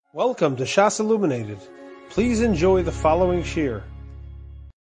Welcome to Shas Illuminated. Please enjoy the following shir.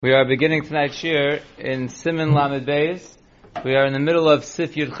 We are beginning tonight's shir in Siman Lamed Beis. We are in the middle of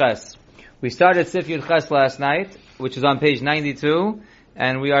Sif Yud Ches. We started Sif Yud Ches last night, which is on page 92,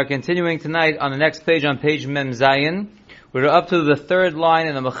 and we are continuing tonight on the next page, on page Mem Zayin. We're up to the third line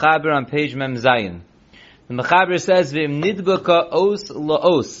in the Mechaber on page Mem Zayin. The Mechaber says, V'im nidbaka os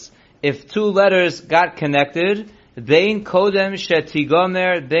la'os. If two letters got connected, Dein kodem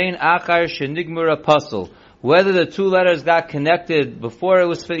shetigomer, dein achar shenigmura pasul. Whether the two letters got connected before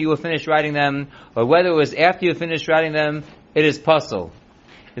you were finished writing them, or whether it was after you finished writing them, it is pasul.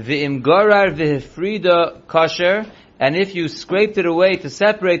 V'im gorar v'hifrida kosher, and if you scraped it away to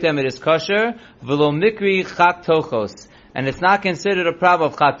separate them, it is kosher. V'lo mikri chak tochos, and it's not considered a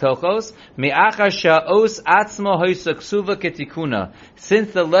problem of chak tochos. Me'achar sha'os atzmo hoysa ksuva ketikuna,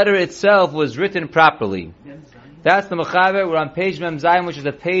 since the letter itself was written properly. That's the Mechaber. We're on page Mem Zayin, which is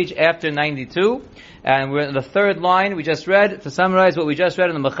a page after 92. And we're in the third line we just read. To summarize what we just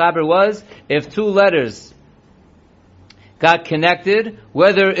read in the Mechaber was, if two letters got connected,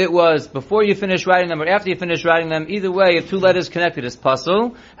 whether it was before you finish writing them or after you finish writing them, either way, if two letters connected is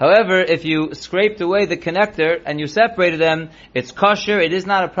pasul. However, if you scraped away the connector and you separated them, it's kosher. It is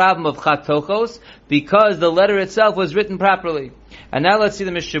not a problem of chak tochos, because the letter itself was written properly. And now let's see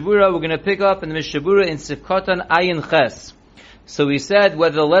the Mishabura. We're going to pick up in the Mishabura in Sifkotan Ayin Ches. So we said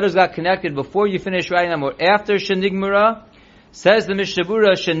whether the letters got connected before you finish writing them or after Shenigmura. Says the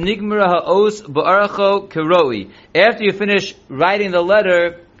Mishabura, Shenigmura ha'os ba'aracho keroi. After you finish writing the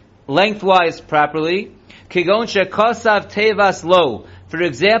letter lengthwise properly, Kigon shekosav tevas lo. For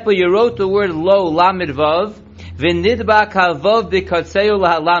example, you wrote the word lo, lamid vav, v'nidbak ha'vav b'katseu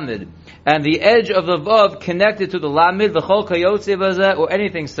lahalamid. And the edge of the vav connected to the lamid, v'chol kayotze v'zeh, or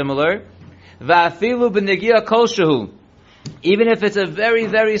anything similar. V'afilu b'negia kol shehu. Even if it's a very,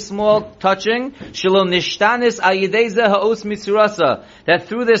 very small touching, shelo nishtanis al yidei zeh ha'os mitzurasa, that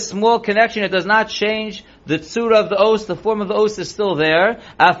through this small connection it does not change the tzura of the os, the form of the os is still there.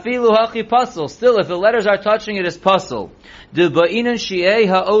 Afilu hachi pasul. Still, if the letters are touching, it is pasul. De ba'inan shi'ei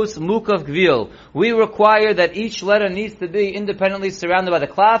ha'os mukav gvil. We require that each letter needs to be independently surrounded by the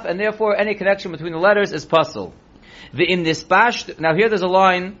klaf, and therefore any connection between the letters is pasul. V'im nispasht. Now here there's a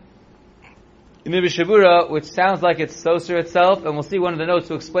line in the Mishabura which sounds like it's soser itself, and we'll see one of the notes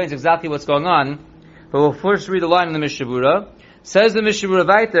who explains exactly what's going on. But we'll first read the line in the Mishabura. Says the Mishabura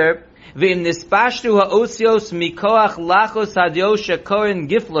weiter, V'im nispashtu ha'osios mikoach lachos hadio shekorin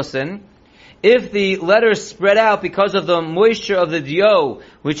giflosin. If the letters spread out because of the moisture of the dio,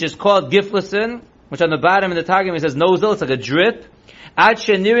 which is called giflosin, which on the bottom in the Targum it says nozel, it's like a drip, ad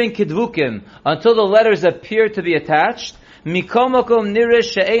shenirin kidvukim, until the letters appear to be attached, mikomokom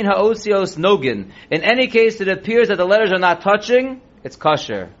nirish she'ein ha'osios nogin. In any case, it appears that the letters are not touching, it's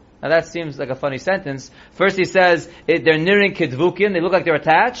kosher. Now that seems like a funny sentence. First he says, they're nirin kidvukim, they look like they're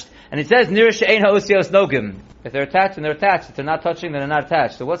attached, and it says, nirish she'ein ha'osios nogin. If they're attached, then they're attached. If they're not touching, then they're not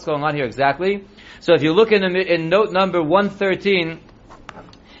attached. So what's going on here exactly? So if you look in note number 113,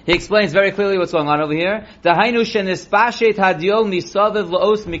 he explains very clearly what's going on over here. Dahainu shenispashet hadio misaviv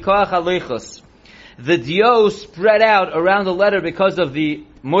laos mikoach haleichos. The dio spread out around the letter because of the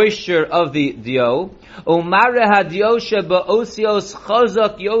moisture of the dio. Umare hadio shebaosios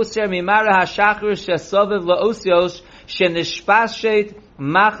chazak yoser mimare hashachur shesaviv laosios shenishpashet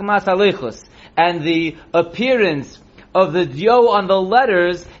machmas haleichos. And the appearance of the dio on the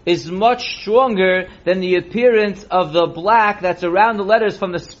letters is much stronger than the appearance of the black that's around the letters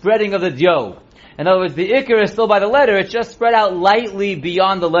from the spreading of the dio. In other words, the ikar is still by the letter, it's just spread out lightly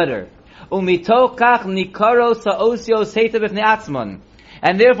beyond the letter. And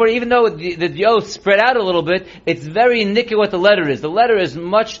therefore, even though the dio spread out a little bit, it's very nicker what the letter is. The letter is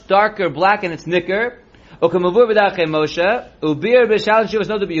much darker black and it's nicker.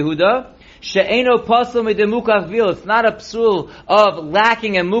 She'eno pasul midei mukaf vil. It's not a psul of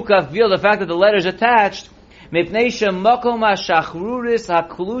lacking a mukaf vil, the fact that the letter is attached. Mipnei shemakom ha'shachruris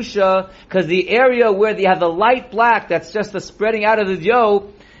ha'klusha, because the area where you have the light black, that's just the spreading out of the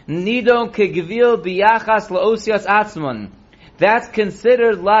dio, nidon kegvil biyachas laosias atzmon. That's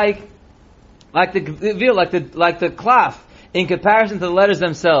considered like the gvil, like the klaf, in comparison to the letters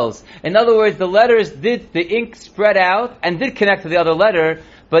themselves. In other words, the ink spread out and did connect to the other letter,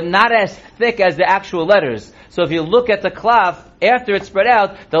 but not as thick as the actual letters. So if you look at the klaf, after it's spread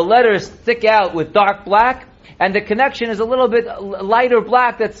out, the letters stick out with dark black, and the connection is a little bit lighter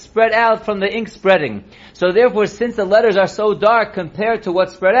black that's spread out from the ink spreading. So therefore, since the letters are so dark compared to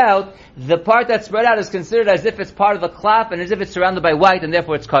what's spread out, the part that's spread out is considered as if it's part of the klaf and as if it's surrounded by white, and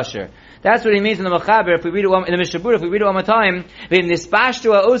therefore it's kosher. That's what he means in the Mechaber. If we read it in the Mishnah Berurah, if we read it one more time, if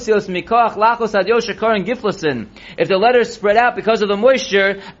the letters spread out because of the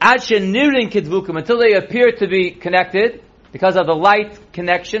moisture, until they appear to be connected, because of the light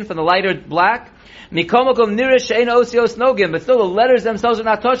connection from the lighter black, but still the letters themselves are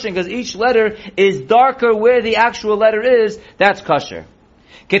not touching, because each letter is darker where the actual letter is. That's kosher.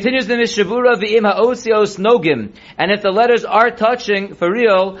 Continues the Mishnah Berurah, v'im ha'osios nogim, and if the letters are touching for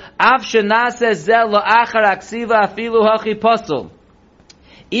real, av shenaseh zeh la'achar aksiva afilu hachi pasul.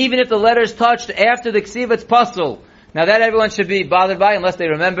 Even if the letters touched after the ksiva, it's pasul. Now that everyone should be bothered by, unless they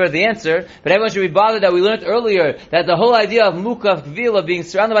remember the answer, but everyone should be bothered that we learned earlier that the whole idea of mukaf gvil, of being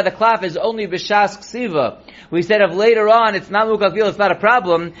surrounded by the klaf, is only b'shas ksiva. We said if later on it's not mukaf gvil, it's not a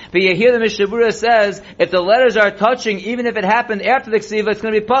problem, but you hear the Mishnah Berurah says, if the letters are touching, even if it happened after the ksiva, it's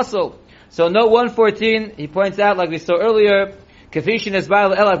going to be pasul. So note 114, he points out, like we saw earlier, Kafishin is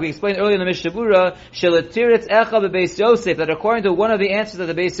like we explained earlier in the Mishnah Berurah, Shelatiritz Echa beBeis Yosef, that according to one of the answers that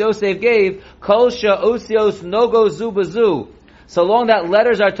the Beis Yosef gave, Kol Osios Nogo Zu Bazu. So long that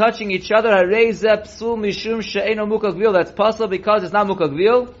letters are touching each other, Harei Zeh Psul Mishum She'eno Mukah Gvil, that's possible because it's not Mukah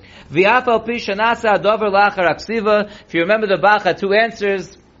Gvil. V'afal Pi Shanasa Adover Lachar Aksiva. If you remember, the Bach had two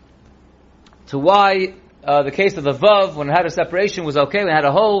answers to why the case of the Vav, when it had a separation, was okay, when it had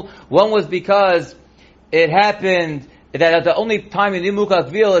a hole. One was because it happened that the only time in the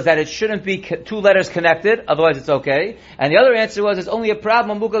mukah gvil is that it shouldn't be two letters connected, otherwise it's okay. And the other answer was it's only a problem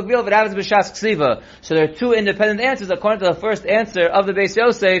on mukah gvil if it happens b'shas ksiva. So there are two independent answers. According to the first answer of the Beis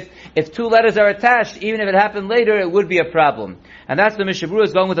Yosef, if two letters are attached, even if it happened later, it would be a problem. And that's the Mishnah Berurah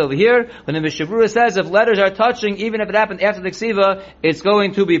is going with over here. When the Mishnah Berurah says if letters are touching, even if it happened after the ksiva, it's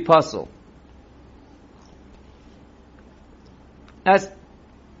going to be pasul. As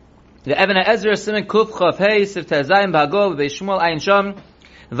the Even HaEzra siman kuf chaf hey sif tezayim b'hagol b'Shmuel ayin sham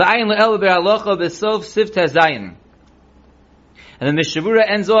v'ayin le'el b'halacha b'sof sif tezayin. And the Mishnah Berurah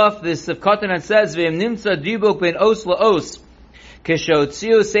ends off this sifkatan and says v'im nimtza dibuk ben os la'os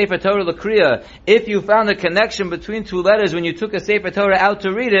k'shotziu sefer Torah l'kriya. If you found a connection between two letters when you took a sefer Torah out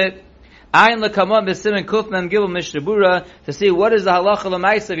to read it, ayin lekamon b'siman kuf mem gimel Mishnah Berurah, to see what is the halacha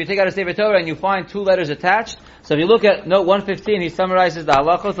l'maisa if you take out a sefer Torah and you find two letters attached. So if you look at note 115, he summarizes the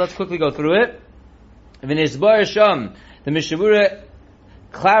halachos. Let's quickly go through it. The Mishnah Berurah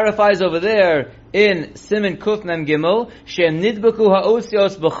clarifies over there in Siman Kuf Mem Gimel, Shem Nidbaku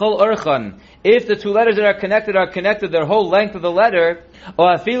Ha'osios B'chol Orchan. If the two letters that are connected their whole length of the letter,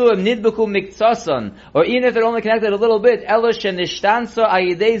 or Afilu Em Nidbaku Miktsasan, or even if they're only connected a little bit, Elo Shenishtanso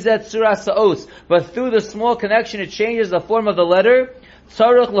Ayidei Zet Surah Sa'os, but through the small connection it changes the form of the letter.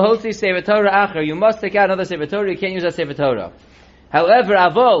 You must take out another sefer Torah. You can't use that sefer Torah. However,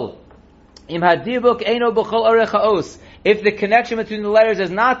 avol im hadibuk eino b'chol orech ha'os. If the connection between the letters is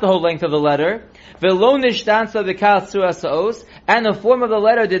not the whole length of the letter, v'lo nishtansa b'kal tzura sa'os, and the form of the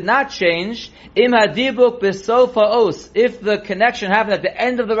letter did not change, im hadibuk b'sof ha'os. If the connection happened at the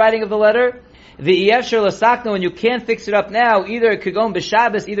end of the writing of the letter, the efshar l'sakno, when you can't fix it up now, either it could go on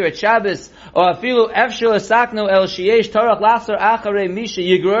b'Shabbos, either at Shabbos, or afilu efshar l'sakno el sheyesh tarach lasar acharei misha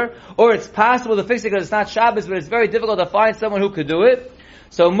yigrur, or it's possible to fix it because it's not Shabbos, but it's very difficult to find someone who could do it.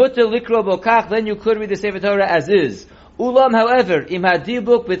 So mutter likro bokach, then you could read the Sefer Torah as is. Ulam, however, im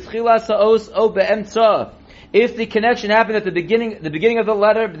hadibuk b'tchila sa'os o be'emtza. If the connection happened at the beginning of the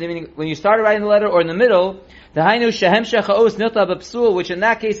letter, when you started writing the letter, or in the middle, the hainu shehem shecha'os nilta b'psul, which in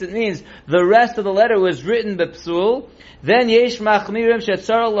that case it means the rest of the letter was written b'psul, then yesh machmirim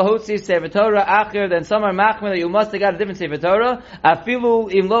shetzar lahotzi sefer Torah achir, then some are machmir that you must have got a different sefer Torah, afilu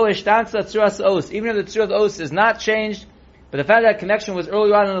im lo eshtanza tzuras os, even if the tzur of the os is not changed, but the fact that connection was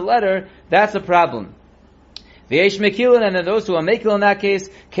earlier on in the letter, that's a problem. V'yesh mekilin, and then those who are mekil in that case,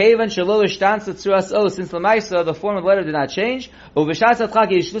 kevan shelo ishtansa tzuras o, since l'maisa the form of the letter did not change, uv'shas atchak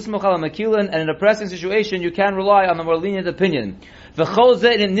yishlus mochal mekilin, and in a pressing situation you can rely on the more lenient opinion. V'chol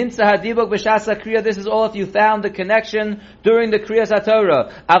zeh in nimtza hadibok b'shas kriya, this is all if you found the connection during the kriyas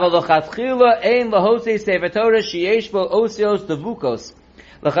haTorah. Aval l'chatchila ein lahotei sefer Torah sheyesh bo osios devukos.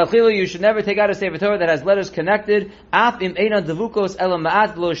 L'chachila, you should never take out a sefer Torah that has letters connected. Af im einan devukos elam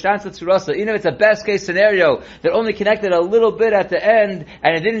ma'at v'lo shtansa tzurasa. Even if it's a best case scenario, they're only connected a little bit at the end,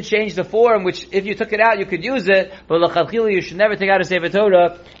 and it didn't change the form, which if you took it out, you could use it. But l'chachila, you should never take out a sefer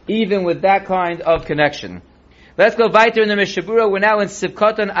Torah, even with that kind of connection. Let's go weiter in the Mishnah Berurah. We're now in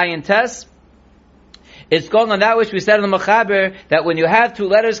Sivkoton Ayin Tes. It's going on that which we said in the Mechaber, that when you have two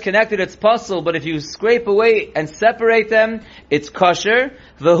letters connected, it's possible, but if you scrape away and separate them, it's kosher.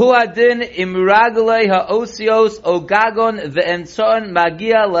 V'hu adin imragalei ha'osios ogagon ve'enson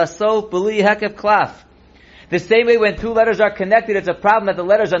magia lasof b'li hekef klaf. The same way when two letters are connected, it's a problem that the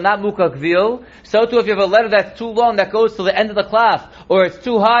letters are not mukakvil. So too if you have a letter that's too long that goes to the end of the klaf, or it's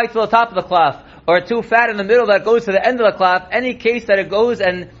too high to the top of the klaf, or too fat in the middle that goes to the end of the klaf, any case that it goes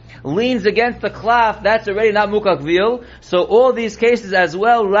and leans against the klaf, that's already not mukakvil. So all these cases as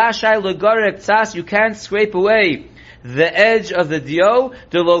well, rashai legarek tzas, you can't scrape away the edge of the dio,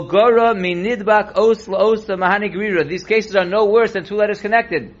 the logora minidbak os laos mahani grira. These cases are no worse than two letters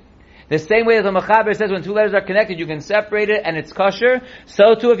connected. The same way as the Mechaber says when two letters are connected, you can separate it and it's kosher.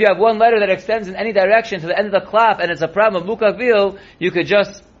 So too if you have one letter that extends in any direction to the end of the klaf and it's a problem of mukakvil, you could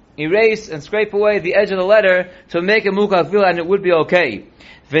just erase and scrape away the edge of the letter to make a mukakvil and it would be okay.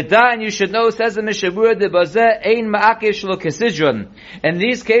 V'da, and you should know, says the Mishabura, the bazeh ein ma'akev shelo kesidron. In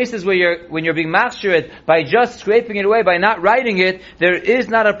these cases where when you're being machshired by just scraping it away, by not writing it, there is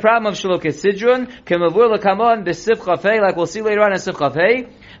not a problem of shelo kesidron. Kemavur lekamon b'sif chafei, like we'll see later on in sif chafei.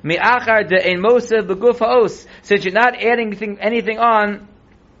 Mi'achar de ein mosev b'guf ha'os. Since you're not adding anything on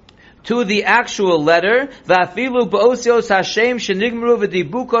to the actual letter, v'afilu b'osios Hashem shenigmru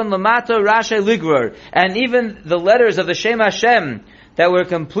v'dibukon lamata rashay ligror. And even the letters of the Shem Hashem that were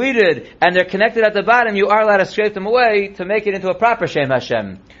completed and they're connected at the bottom, you are allowed to scrape them away to make it into a proper Shem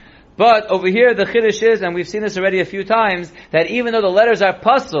Hashem. But over here the chiddush is, and we've seen this already a few times, that even though the letters are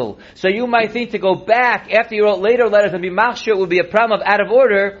puzzle, so you might think to go back after you wrote later letters and be machshir would be a problem of out of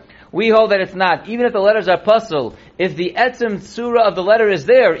order. We hold that it's not. Even if the letters are puzzle, if the etzem tzura of the letter is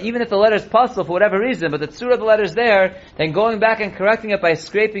there, even if the letter is puzzle for whatever reason, but the tzura of the letter is there, then going back and correcting it by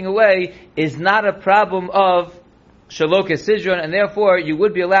scraping away is not a problem of Shalok Sidron, and therefore you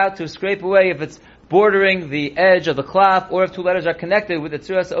would be allowed to scrape away if it's bordering the edge of the klaf, or if two letters are connected with the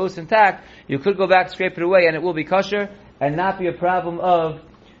tzuras os intact, you could go back, scrape it away, and it will be kosher, and not be a problem of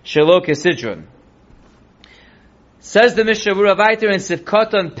Shalok Sidron. Says the Mishnah Vayter in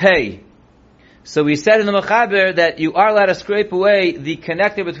Sivkoton Pei. So we said in the Mechaber that you are allowed to scrape away the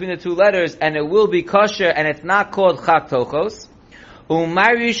connector between the two letters, and it will be kosher, and it's not called chak tochos. We're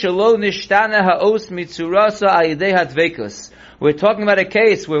talking about a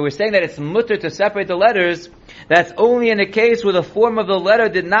case where we're saying that it's mutter to separate the letters. That's only in a case where the form of the letter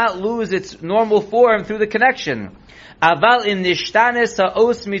did not lose its normal form through the connection. Aval in nishtanes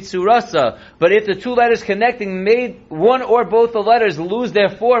ha'os mitzurasa. But if the two letters connecting made one or both the letters lose their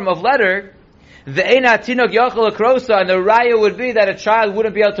form of letter, ve'ein hatinok yachol akrosa, and the raya would be that a child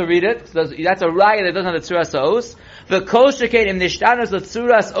wouldn't be able to read it. So that's a raya that doesn't have the tzuras ha'os. The kol shekain im nishtanes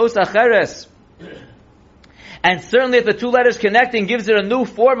l'tzuras os acheres. And certainly if the two letters connecting gives it a new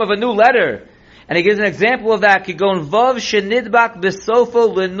form of a new letter. And he gives an example of that. Kigon vav shenidbak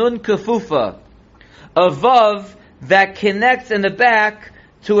besofo lenun kefufa. A vav that connects in the back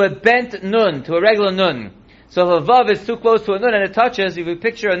to a bent nun, to a regular nun. So if a vav is too close to a nun and it touches, if you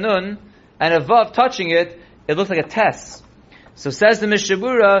picture a nun and a vav touching it, it looks like a tes. So says the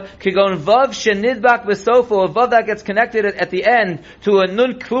Mishabura, Kigon vav shenidbak besofo, a vav that gets connected at the end to a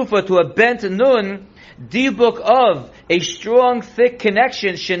nun kufa, to a bent nun, dibuk of a strong, thick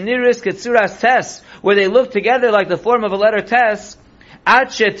connection, sheniris ketsuras tes, where they look together like the form of a letter tes, at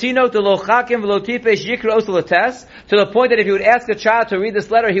shetino to lochakim velotipesh yikra osel tes, to the point that if you would ask a child to read this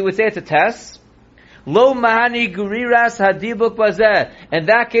letter, he would say it's a tes. Lo mahani guriras hadibuk bazeh. In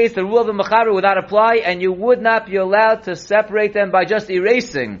that case, the rule of the Mechaber would not apply, and you would not be allowed to separate them by just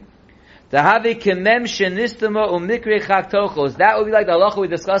erasing. Tahavi kimem shenistama umikre chak tochos. That would be like the halacha we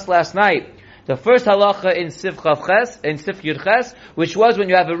discussed last night. The first halacha in Sif Yudches, which was when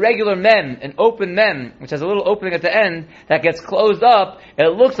you have a regular mem, an open mem, which has a little opening at the end, that gets closed up,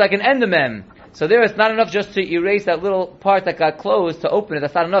 it looks like an end of mem. So there it's not enough just to erase that little part that got closed to open it.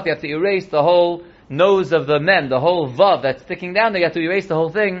 That's not enough. You have to erase the whole nose of the mem, the whole vav that's sticking down there. You have to erase the whole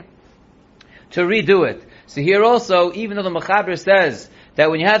thing to redo it. So here also, even though the Mechaber says that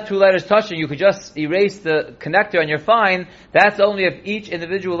when you have two letters touching, you could just erase the connector and you're fine, that's only if each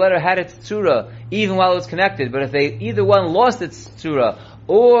individual letter had its tzura, even while it was connected. But if either one lost its tzura,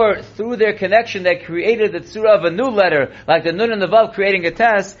 or through their connection they created the tzura of a new letter, like the nun and the vav creating a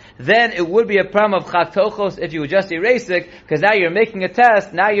tes, then it would be a problem of chak tochos if you would just erase it, because now you're making a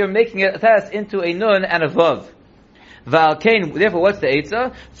tes into a nun and a vav. Therefore, what's the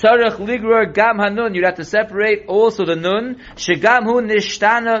eitzah? Tzarech ligror gam hanun. You'd have to separate also the nun. Shegam hu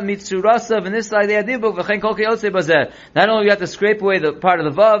nishtana mitzurasa v'nislai de'adibuk v'chein kol kiyotze bazeh. Not only you have to scrape away the part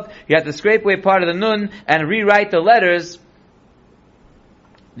of the vav, you have to scrape away part of the nun and rewrite the letters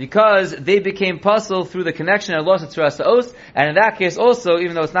because they became puzzled through the connection and lost its Tzuras, and in that case also,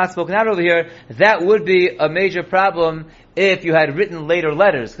 even though it's not spoken out over here, that would be a major problem if you had written later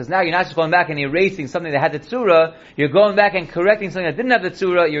letters, because now you're not just going back and erasing something that had the tzura, you're going back and correcting something that didn't have the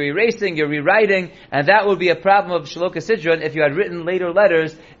tzura, you're erasing, you're rewriting, and that would be a problem of Shaloka Sidron if you had written later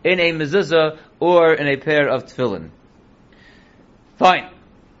letters in a mezuzah or in a pair of tefillin. Fine.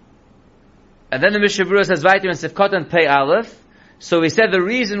 And then the Mishnah Berurah says, Vayter in Sifkatan Pei Aleph. So we said the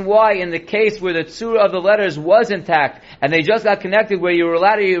reason why in the case where the tzura of the letters was intact, and they just got connected where you were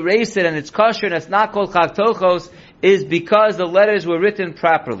allowed to erase it and it's kosher and it's not called Chelek, is because the letters were written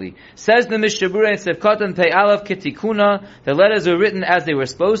properly. Says the Mishnah Berurah in Sefkatan Pei Aleph Kitikuna, the letters were written as they were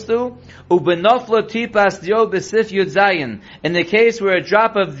supposed to. Ubenofla tipas dio besif yud zayin. In the case where a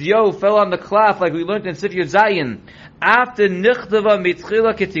drop of dio fell on the cloth, like we learned in Sif Yud Zayin, after nichtava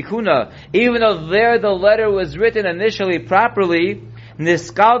mitchila kitikuna, even though there the letter was written initially properly,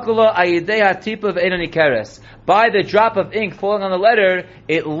 niskalkula ayidei hatip of enonikeres. By the drop of ink falling on the letter,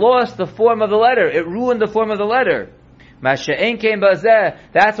 it lost the form of the letter. It ruined the form of the letter.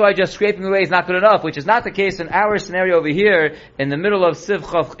 That's why just scraping away is not good enough, which is not the case in our scenario over here, in the middle of Siv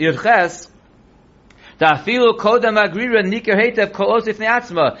Yurches.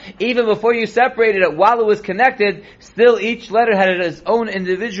 Even before you separated it, while it was connected, still each letter had its own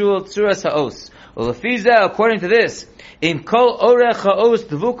individual tzuras ha'os. According to this, if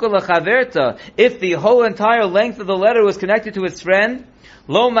the whole entire length of the letter was connected to its friend,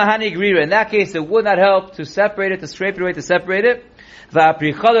 lo mahani grira. In that case, it would not help to separate it, to scrape it away, to separate it. The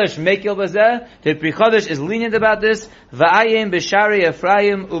Pri Chodesh is lenient about this.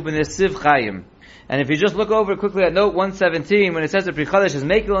 And if you just look over quickly at note 117, when it says the Pri Chodesh is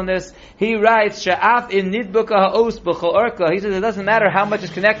makel on this, he writes, Sha'af in nidbuka ha'os b'chol orka. He says it doesn't matter how much is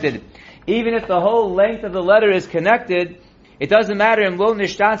connected. Even if the whole length of the letter is connected, it doesn't matter. He says,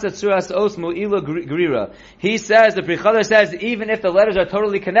 the Pri Chodesh says, even if the letters are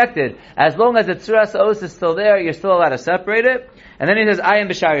totally connected, as long as the tzuras os is still there, you're still allowed to separate it. And then he says, I am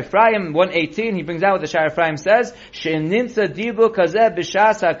b'shar Ephraim, 118, he brings out what the Shar Ephraim says, that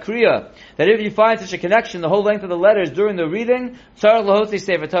if you find such a connection, the whole length of the letters during the reading,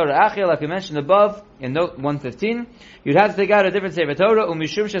 like we mentioned above, in note 115, you'd have to take out a different Sefer Torah,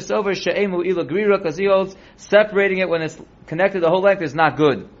 because he holds separating it when it's connected the whole length is not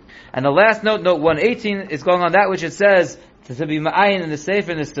good. And the last note, note 118, is going on that which it says, to be ma'ayin in the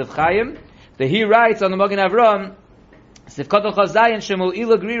Sefer in the Siv Chaim, that he writes on the Magen Avram,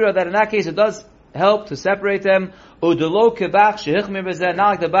 that in that case it does help to separate them. Not like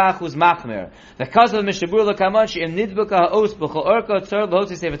the Bach who's machmer. The cause of the Mishnah Berurah kaman she'im nidbuka ha'os b'chol orka tzor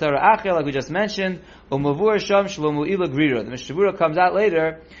l'hotzi sefer Torah achel, like we just mentioned. Umavur sham shlomu ila grira. The Mishnah Berurah comes out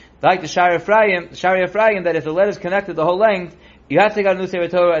later, like the Shari Ephraim, that if the letters connected the whole length, you have to take out a new sefer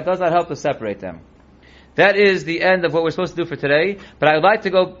Torah. It does not help to separate them. That is the end of what we're supposed to do for today. But I'd like to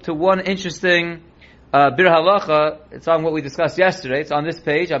go to one interesting Bir Halacha. It's on what we discussed yesterday. It's on this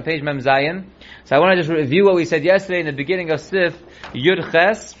page, on page Mem Zayin. So I want to just review what we said yesterday in the beginning of Sif Yud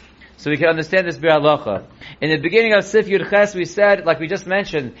Ches, so we can understand this Bir Halacha. In the beginning of Sif Yud Ches, we said, like we just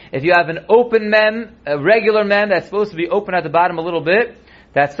mentioned, if you have an open mem, a regular mem that's supposed to be open at the bottom a little bit,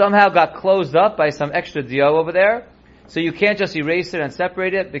 that somehow got closed up by some extra dio over there, so you can't just erase it and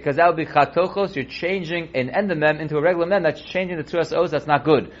separate it, because that would be chatochos. You're changing an endemem into a regular mem. That's changing the tzuras os. That's not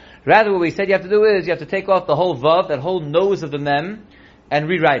good. Rather, what we said you have to do is you have to take off the whole vav, that whole nose of the mem, and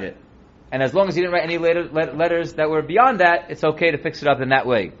rewrite it. And as long as you didn't write any letters that were beyond that, it's okay to fix it up in that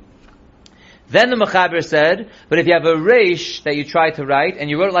way. Then the Mechaber said, but if you have a reish that you tried to write, and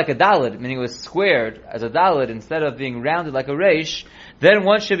you wrote it like a dalet, meaning it was squared as a dalet instead of being rounded like a reish, then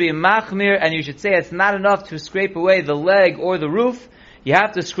one should be machmir, and you should say it's not enough to scrape away the leg or the roof. You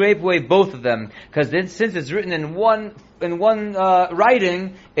have to scrape away both of them, because since it's written in one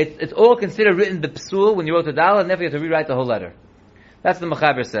writing, it's all considered written b'psul when you wrote the dalet, and therefore you have to rewrite the whole letter. That's the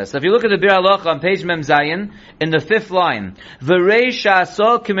Mechaber says. So if you look at the Bir Halacha on page Mem Zayin, in the 5th line, V'reish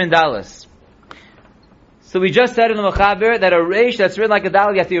ha'asol kimendalis. So we just said in the Mechaber that a reish that's written like a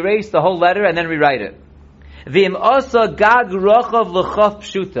dalet, you have to erase the whole letter and then rewrite it. V'im osa gag rochav l'chaf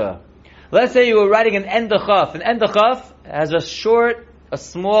pshuta. Let's say you were writing an endachaf. An endachaf has a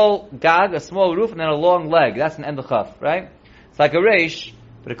small gag, a small roof, and then a long leg. That's an endachaf, right? It's like a reish,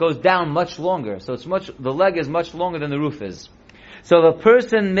 but it goes down much longer. So the leg is much longer than the roof is. So the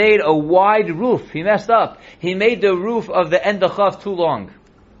person made a wide roof. He messed up. He made the roof of the endachaf too long.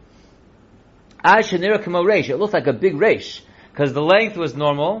 It looks like a big reish, because the length was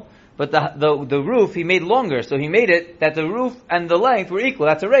normal, but the roof he made longer. So he made it that the roof and the length were equal.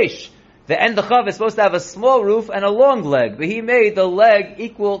 That's a reish. the end of Chav is supposed to have a small roof and a long leg, but he made the leg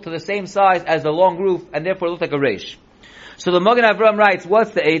equal to the same size as the long roof, and therefore it looked like a reish. So the Magen Avram writes,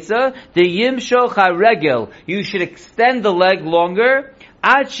 what's the Eitzah? The Yimshoch HaRegel. You should extend the leg longer,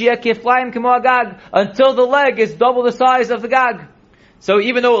 Ad Sheyeh Kiflayim Kemo Agag, until the leg is double the size of the Gag. So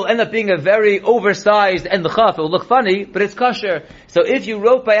even though it will end up being a very oversized end of Chaf, it will look funny, but it's kosher. So if you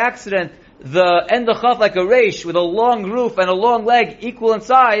wrote by accident the end of Chaf like a reish with a long roof and a long leg equal in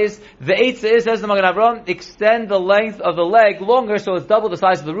size, the Eitzah is, says the Magen Avram, extend the length of the leg longer so it's double the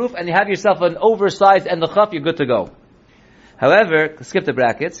size of the roof, and you have yourself an oversized end of Chaf, you're good to go. However, skip the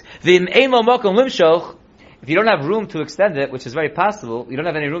brackets. If you don't have room to extend it, which is very possible, you don't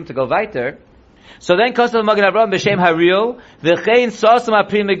have any room to go weiter, so then comes the Magen Avram b'shem Haril, v'chein sasam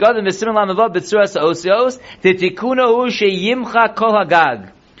ha'pri megadim v'siman lamavav b'tzuras ha'osios, t'tikuna hu sheyimcha kol hagag.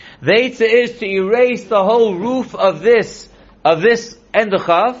 The Eitzah is to erase the whole roof of this end of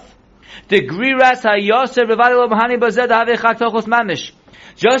Chaf. The griras ha'yoser b'vadi lo mahani b'zed ha'avei chak tochos mamish.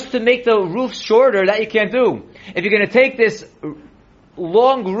 Just to make the roof shorter, that you can't do. If you're going to take this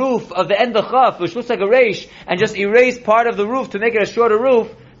long roof of the end of Chaf, which looks like a reish, and just erase part of the roof to make it a shorter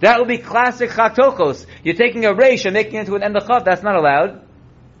roof, that would be classic chaktochos. You're taking a reish and making it into an end of Chaf, that's not allowed.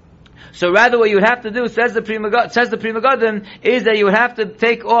 So rather what you would have to do, says the Pri Megadim, is that you would have to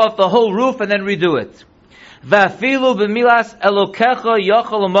take off the whole roof and then redo it. Va'afilu b'milas elokecha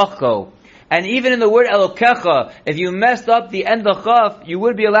yochel u'mochko. And even in the word elokecha, if you messed up the end of Chaf, you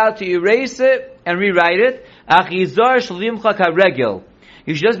would be allowed to erase it and rewrite it. Achizar shlimcha karegel.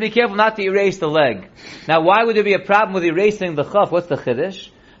 You should just be careful not to erase the leg. Now, why would there be a problem with erasing the Chaf? What's the chiddush?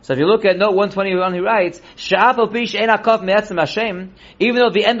 So if you look at note 121, he writes, Sha'af pish ein hakaf me'etzem Hashem, even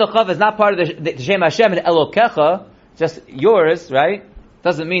though the end of Chaf is not part of the Shem Hashem, and elokecha, just yours, right?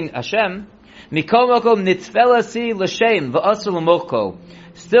 Doesn't mean Hashem. Mikol mokom nitfelasi l'shem v'asr l'mochko.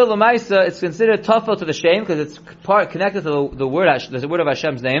 Still, the Maisa, it's considered tafel to the Shem, because it's connected to the word of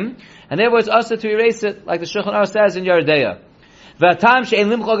Hashem's name, and therefore it's also to erase it, like the Shulchan Aruch says in Yardea.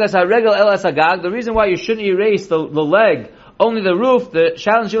 The reason why you shouldn't erase the leg, only the roof, the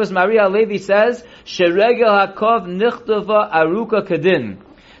Shalom Shuvas Maria Levi says, Sheregel hakov nichtava aruka kadin.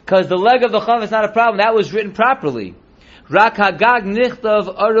 Because the leg of the Chav is not a problem, that was written properly. Rak hagag nichtav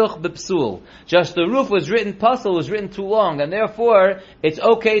aruch b'psul. Just the roof was written, puzzle was written too long, and therefore, it's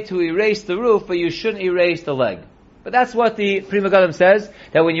okay to erase the roof, but you shouldn't erase the leg. But that's what the Pri Megadim says,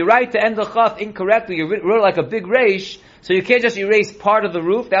 that when you write the end of Chaf incorrectly, you wrote like a big reish, so you can't just erase part of the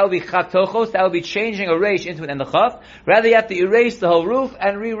roof, that would be chaktochos, that would be changing a reish into an end of Chaf. Rather you have to erase the whole roof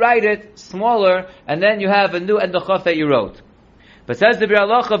and rewrite it smaller, and then you have a new end of Chaf that you wrote. But says the Bir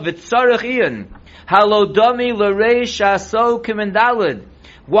Halacha, v'tzarech iyan, halodami l'reish aso k'mendalid.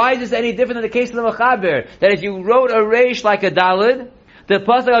 Why is this any different than the case of the Mechaber? That if you wrote a reish like a dalid, the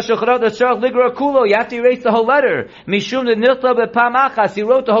pasuk al shocharot the tzarech ligra kulo, you have to erase the whole letter. Mishum the nilta b'pam achas, he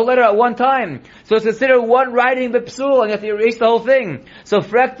wrote the whole letter at one time. So it's considered one writing b'psul, and you have to erase the whole thing. So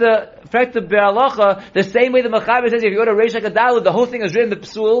frek the Bir Halacha, the same way the Mechaber says, if you wrote a reish like a dalid, the whole thing is written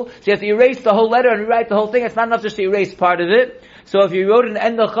b'psul, so you have to erase the whole letter and rewrite the whole thing. It's not enough just to erase part of it. So if you wrote an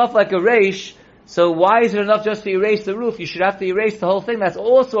end of Chaf like a reish, so why is it enough just to erase the roof? You should have to erase the whole thing. That's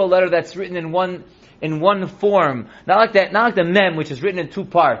also a letter that's written in one form. Not like the mem, which is written in two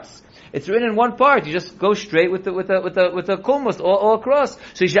parts. It's written in one part. You just go straight with the kulmus all across.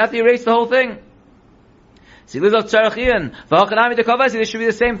 So you should have to erase the whole thing. This should be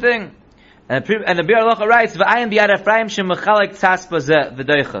the same thing. And the Bir Halacha writes, "V'ayim b'yad Ephraim shemechalek tzas bazeh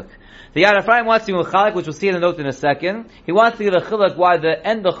v'doichak." The Yad Ephraim wants to give a chalak, which we'll see in the note in a second. He wants to give a chilak why the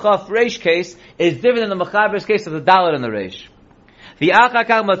end of Chaf reish case is different than the Mechaber's case of the Dalet and the reish. The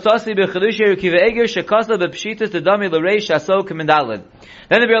Achakach matzasi b'chidush Yerukiva Eger shekasa b'pshitas t'dami l'reish aso k'mendalid.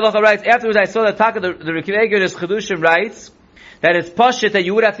 Then the Bir Halacha writes, afterwards I saw the Taka, the Yerukiva Eger, this Chidushim writes, that it's pashut that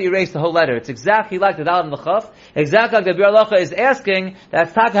you would have to erase the whole letter. It's exactly like the Dalet and the Chaf. Exactly like the Bir Halacha is asking,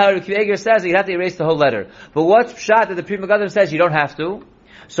 that's Taka how Yerukiva Eger says that you have to erase the whole letter. But what's pshat that the Pri Megadim says you don't have to?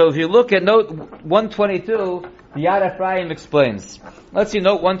 So if you look at note 122, the Yad Ephraim explains. Let's see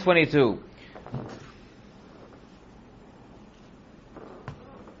note 122.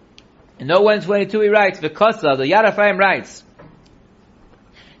 In note 122 he writes, the Yad Ephraim writes,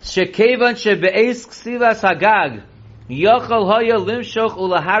 Shekevan shebe'ez ksivas hagag, yochel hoya limshoch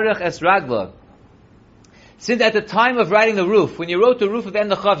ulaharech es ragla. Since at the time of writing the roof, when you wrote the roof of the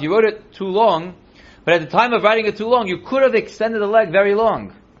end of Chav, you wrote it too long, but at the time of writing it too long, you could have extended the leg very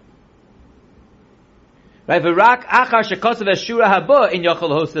long. Right? V'rak achar shekosav eshura haba in yochel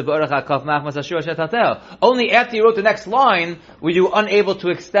hosav b'orach hakaf machmas ashura shetatel. Only after you wrote the next line were you unable to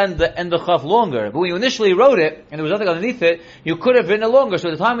extend the end of chaf longer. But when you initially wrote it, and there was nothing underneath it, you could have written it longer. So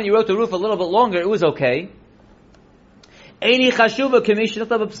at the time when you wrote the roof a little bit longer, it was okay. Therefore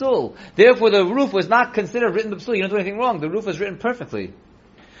the roof was not considered written b'psul. You don't do anything wrong. The roof was written perfectly.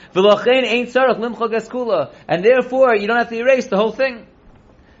 And therefore you don't have to erase the whole thing.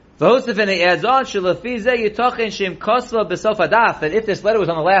 And it adds on, that if this letter was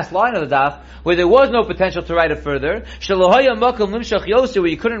on the last line of the daf, where there was no potential to write it further, where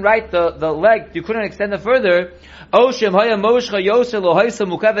you couldn't write the leg, you couldn't extend it further, or for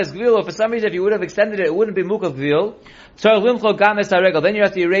some reason if you would have extended it, it wouldn't be mukav gvil, then you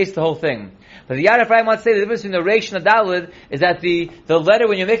have to erase the whole thing. But the Yad Ephraim wants to say the difference between the reish and the dalid is that the letter,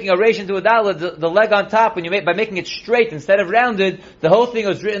 when you're making a reish into a dalid, the leg on top, by making it straight instead of rounded, the whole thing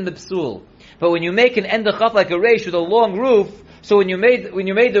was written the psul. But when you make an end of chaf like a reish with a long roof, so when you made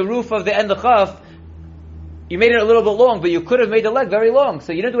the roof of the end of chaf, you made it a little bit long, but you could have made the leg very long.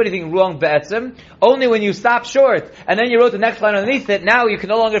 So you didn't do anything wrong, be'etzim. Only when you stopped short, and then you wrote the next line underneath it, now you can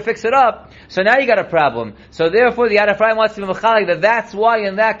no longer fix it up. So now you got a problem. So therefore the Yad Ephraim wants to be mechalik that's why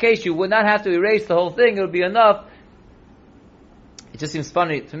in that case you would not have to erase the whole thing, it would be enough. It just seems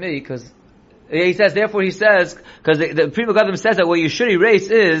funny to me, because because the Pri Megadim says that what you should erase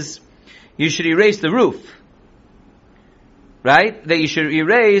is, you should erase the roof. Right? That you should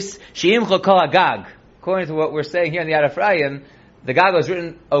erase she'imcha kol hagag. According to what we're saying here in the Yad Ephraim, the gag was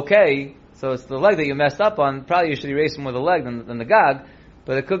written okay, so it's the leg that you messed up on. Probably you should erase more the leg than the gag,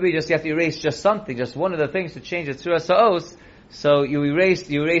 but it could be just you have to erase just something, just one of the things to change the tzura sa'os, so you erase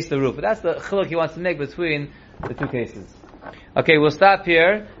the roof. But that's the chiluk he wants to make between the two cases. Okay, we'll stop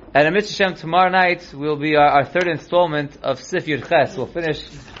here, and in Mitzvah Shem tomorrow night will be our third installment of Sif Yud Ches. We'll finish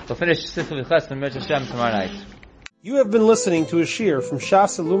Sif Yud Ches in Mitzvah Shem tomorrow night. You have been listening to a shiur from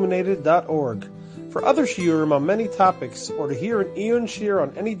shasilluminated.org. For other shiurim on many topics, or to hear an Iyun shiur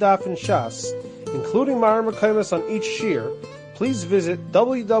on any daf in Shas, including Ma'ar Mekaymas on each shiur, please visit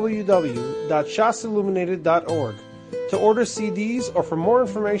www.shasilluminated.org. To order CDs or for more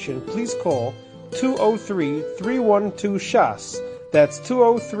information, please call 203-312-SHAS. That's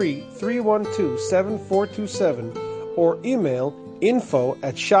 203-312-7427, or email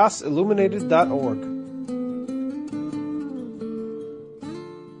info@shasilluminated.org.